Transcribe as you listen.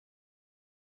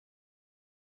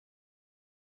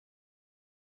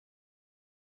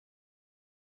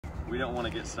we don't want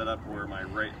to get set up where my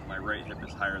right hip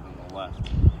is higher than the left,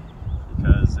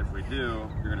 because if we do,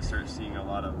 you're going to start seeing a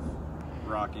lot of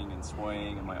rocking and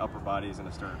swaying, and my upper body is going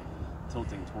to start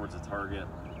tilting towards the target.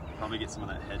 Probably get some of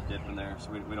that head dip in there,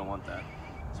 so we don't want that.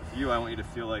 So for you, I want you to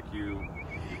feel like you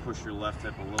push your left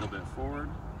hip a little bit forward.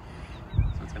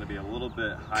 So it's going to be a little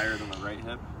bit higher than the right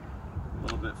hip, a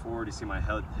little bit forward. You see my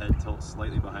head tilt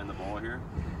slightly behind the ball here.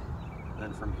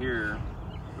 Then from here,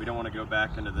 we don't want to go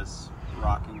back into this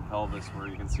rocking pelvis where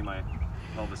you can see my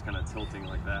pelvis kind of tilting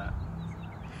like that.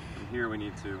 From here, we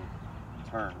need to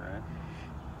turn, right?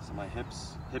 So my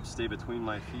hips stay between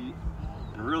my feet,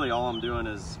 and really all I'm doing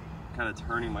is kind of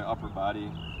turning my upper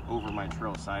body over my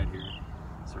trail side here.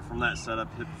 So from that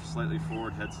setup, hip slightly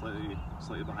forward, head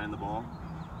slightly behind the ball.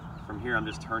 From here, I'm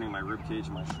just turning my rib cage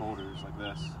and my shoulders like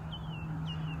this.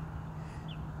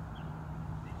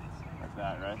 Like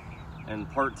that, right? And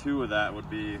part two of that would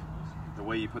be the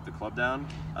way you put the club down.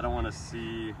 I don't want to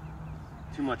see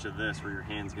too much of this where your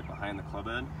hands get behind the club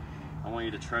head. I want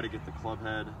you to try to get the club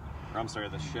head, or I'm sorry,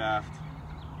 the shaft,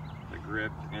 the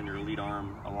grip, and your lead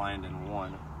arm aligned in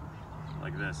one,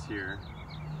 like this here.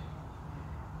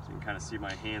 So you can kind of see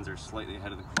my hands are slightly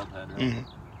ahead of the club head, right?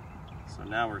 Mm-hmm. So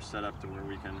now we're set up to where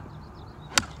we can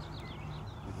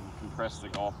compress the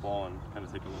golf ball and kind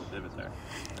of take a little divot there.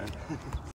 Right?